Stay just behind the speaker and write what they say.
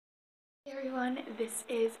everyone, this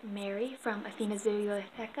is Mary from Athena's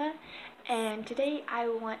Bibliotheca, and today I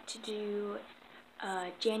want to do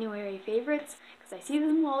January favorites because I see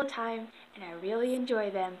them all the time and I really enjoy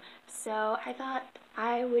them, so I thought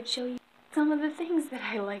I would show you some of the things that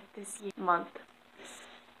I like this month.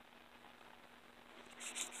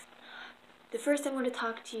 The first I'm going to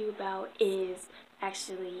talk to you about is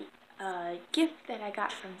actually a gift that I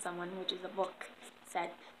got from someone, which is a book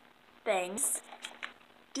set thing.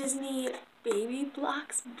 Disney Baby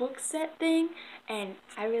Blocks book set thing, and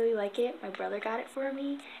I really like it. My brother got it for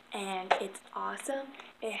me and it's awesome.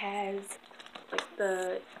 It has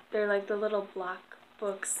they're like the little block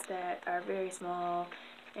books that are very small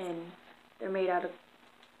and they're made out of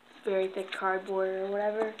very thick cardboard or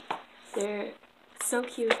whatever. They're so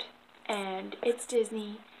cute and it's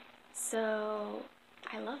Disney, so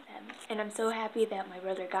I love them and I'm so happy that my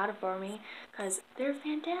brother got it for me because they're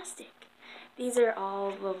fantastic. These are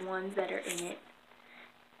all the ones that are in it.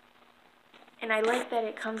 And I like that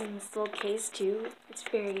it comes in this little case too. It's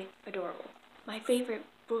very adorable. My favorite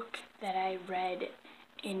book that I read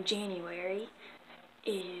in January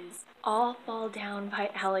is All Fall Down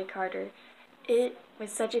by Ally Carter. It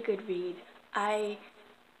was such a good read.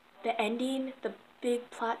 The ending, the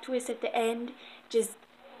big plot twist at the end just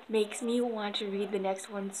makes me want to read the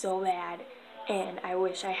next one so bad. And I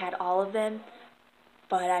wish I had all of them,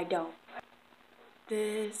 but I don't.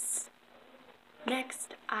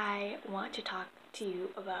 Next, I want to talk to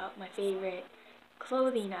you about my favorite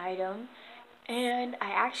clothing item, and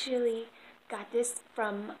I actually got this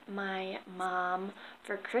from my mom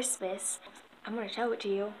for Christmas. I'm going to show it to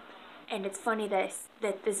you, and it's funny that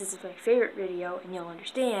this is my favorite video, and you'll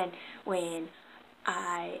understand when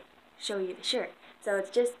I show you the shirt. So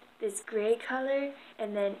it's just this gray color,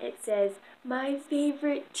 and then it says, "My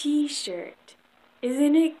favorite t-shirt."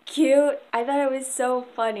 Isn't it cute? I thought it was so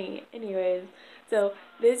funny. Anyways, so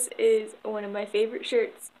this is one of my favorite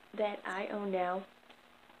shirts that I own now.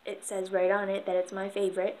 It says right on it that it's my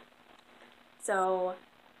favorite. So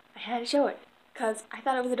I had to show it because I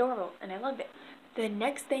thought it was adorable and I loved it. The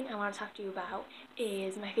next thing I want to talk to you about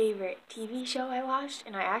is my favorite TV show I watched,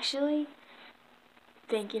 and I actually,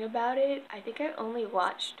 thinking about it, I think I only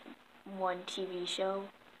watched one TV show.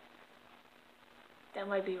 That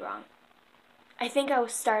might be wrong. I think I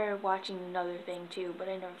started watching another thing too, but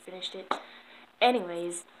I never finished it.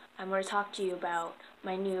 Anyways, I'm going to talk to you about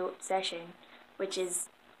my new obsession, which is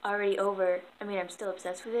already over. I mean, I'm still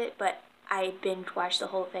obsessed with it, but I binge watched the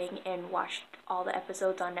whole thing and watched all the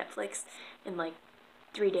episodes on Netflix in like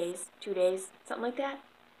 3 days, 2 days, something like that.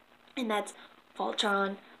 And that's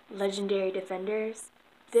Voltron Legendary Defenders.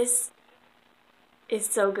 This is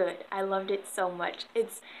so good. I loved it so much.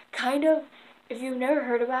 It's kind of, if you've never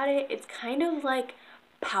heard about it, it's kind of like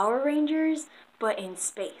Power Rangers, but in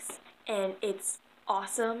space. And it's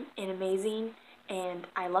awesome and amazing, and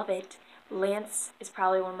I love it. Lance is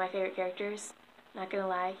probably one of my favorite characters. Not gonna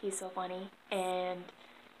lie, he's so funny. And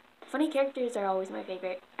funny characters are always my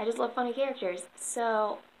favorite. I just love funny characters.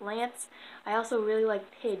 So, Lance, I also really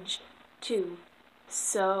like Pidge, too.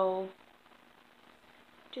 So,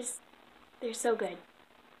 they're so good.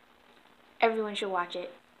 Everyone should watch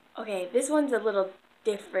it. Okay, this one's a little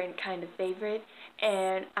different kind of favorite,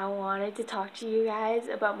 and I wanted to talk to you guys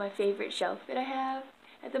about my favorite shelf that I have.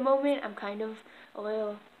 At the moment, I'm proud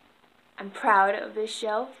of this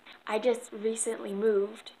shelf. I just recently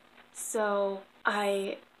moved, so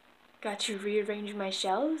I got to rearrange my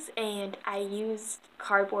shelves, and I used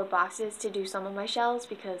cardboard boxes to do some of my shelves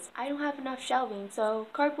because I don't have enough shelving, so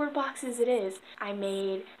cardboard boxes it is. I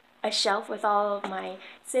made a shelf with all of my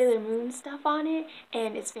Sailor Moon stuff on it,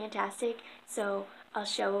 and it's fantastic, so I'll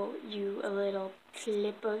show you a little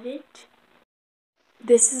clip of it.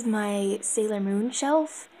 This is my Sailor Moon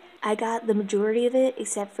shelf. I got the majority of it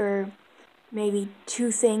except for maybe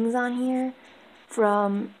 2 things on here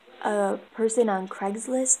from a person on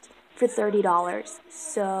Craigslist for $30,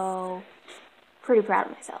 so pretty proud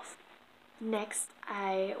of myself. Next,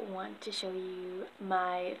 I want to show you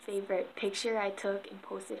my favorite picture I took and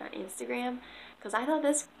posted on Instagram because I thought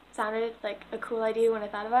this sounded like a cool idea when I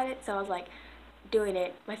thought about it, so I was like doing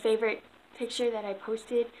it. My favorite picture that I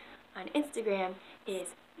posted on Instagram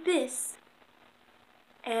is this,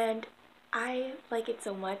 and I like it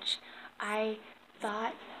so much. I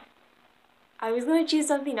thought I was going to choose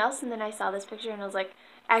something else, and then I saw this picture and I was like,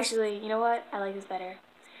 actually, you know what? I like this better.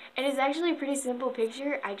 And it's actually a pretty simple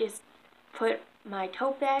picture. I just put my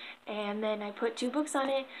tote bag and then I put 2 books on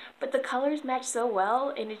it, but the colors match so well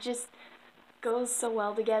and it just goes so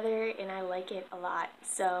well together and I like it a lot.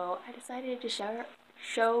 So I decided to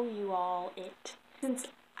show you all it. Since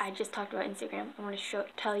I just talked about Instagram. I want to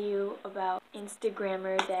tell you about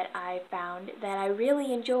Instagrammers that I found that I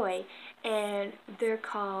really enjoy, and they're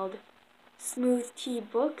called Smooth Tea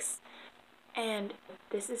Books, and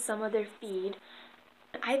this is some of their feed.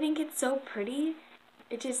 I think it's so pretty.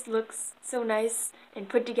 It just looks so nice and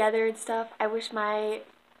put together and stuff. I wish my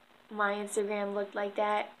Instagram looked like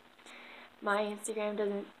that. My Instagram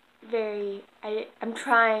doesn't I'm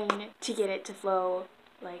trying to get it to flow,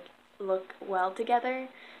 like, look well together.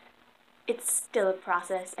 It's still a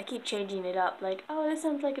process. I keep changing it up, like, oh, this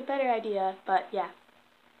sounds like a better idea, but yeah.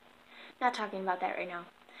 Not talking about that right now.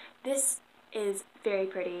 This is very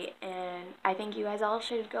pretty, and I think you guys all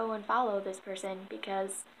should go and follow this person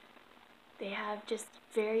because they have just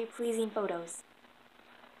very pleasing photos.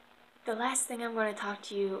 The last thing I'm going to talk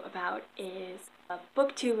to you about is a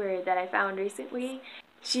booktuber that I found recently.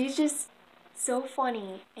 She's just so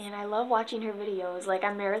funny, and I love watching her videos. Like,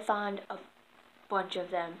 I marathoned a bunch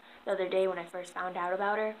of them the other day when I first found out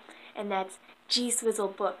about her, and that's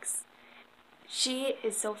g-swizzel books. She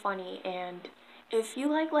is so funny, and if you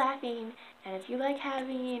like laughing and if you like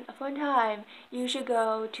having a fun time, you should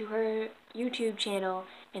go to her YouTube channel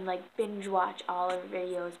and like binge watch all of her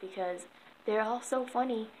videos because they're all so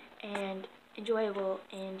funny and enjoyable,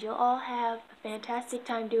 and you'll all have a fantastic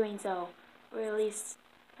time doing so, or at least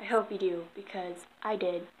I hope you do, because I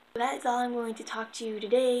did. That is all I'm going to talk to you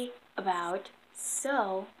today about,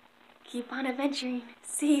 so keep on adventuring.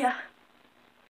 See ya!